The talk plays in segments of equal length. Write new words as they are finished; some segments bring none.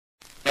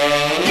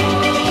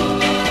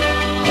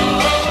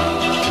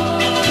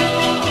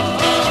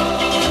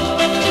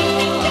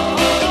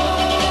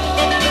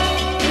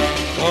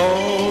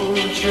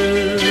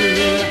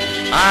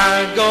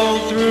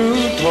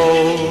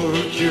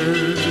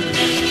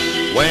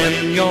when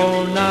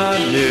you're not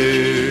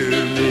near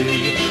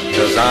me,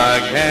 'cause I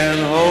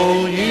can't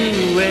hold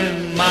you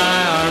in my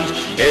arms.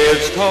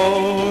 It's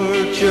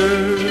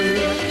torture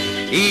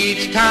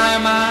each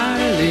time I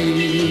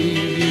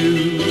leave you,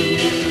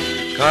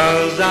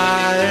 'cause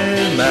I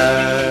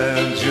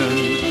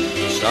imagine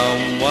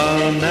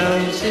someone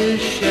else is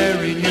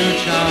sharing your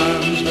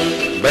charms.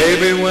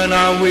 Baby, when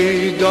are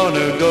we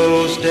gonna go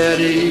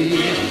steady?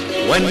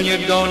 When you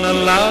gonna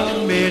love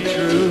me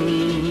true?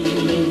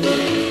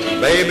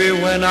 Baby,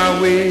 when are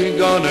we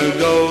gonna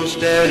go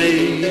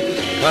steady?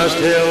 'Cause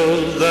till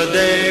the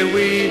day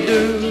we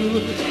do,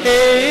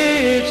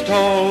 it's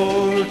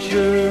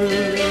torture.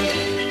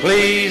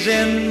 Please,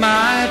 in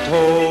my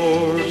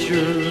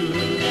torture,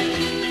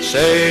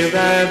 say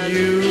that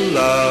you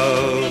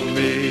love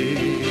me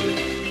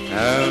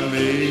and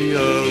me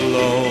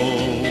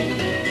alone,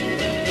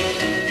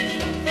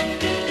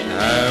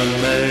 and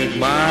make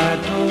my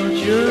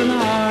tortured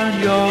heart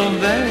your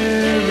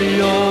very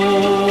own.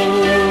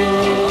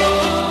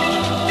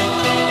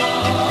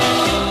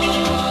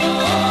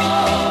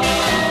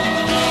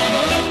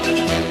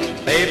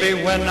 Baby,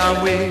 when are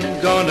we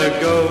gonna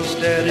go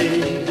steady?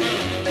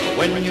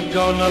 When you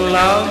gonna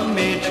love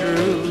me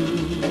true?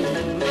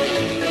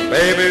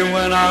 Baby,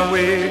 when are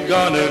we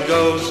gonna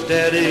go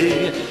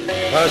steady?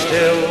 'Cause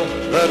till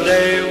the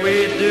day we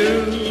do,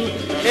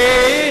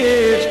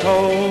 it's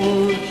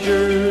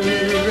torture.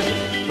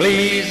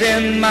 Please,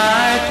 in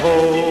my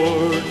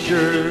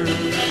torture,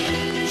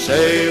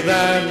 say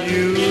that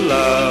you